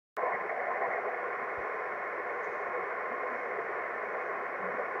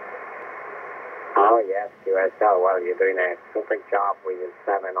best QSL. Well, you're doing a super job with your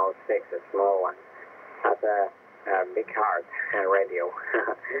 706, a small one. That's a big heart and radio.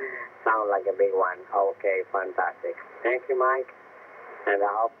 Sound like a big one. Okay, fantastic. Thank you, Mike. And I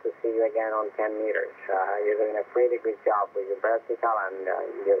hope to see you again on 10 meters. You're doing a pretty good job with your vertical and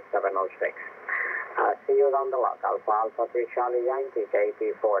your 706. See you down the log. Alpha Alpha 3 Charlie Yankee,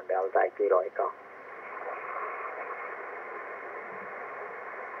 KP4 Delta Kilo Echo.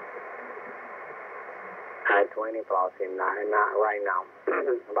 20 plus in right now.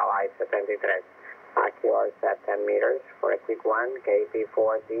 Balai 73. QR set 10 meters for a quick one,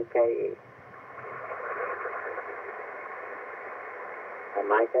 KP4 DKE.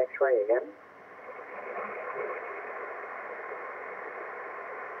 Mike X-ray again.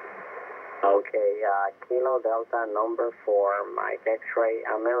 Okay, Kilo Delta number 4, Mike X-ray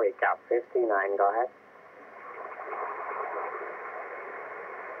America 59, go ahead.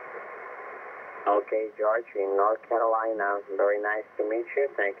 Okay, George, in North Carolina, very nice to meet you.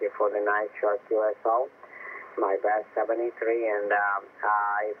 Thank you for the nice short QSO. My best 73, and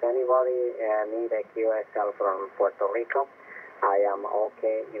if anybody need a QSL from Puerto Rico, I am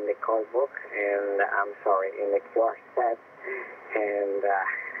okay in the call book, and I'm sorry, in the QR set, and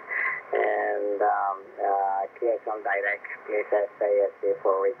QSL Direct. Please say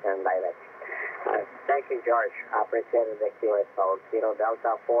for return direct. Thank you, George. I appreciated the QSL. Kilo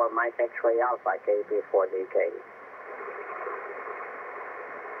Delta 4, Mike X-ray Alpha, KP4DK.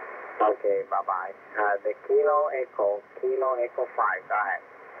 Okay, bye-bye. The Kilo Echo 5, go ahead.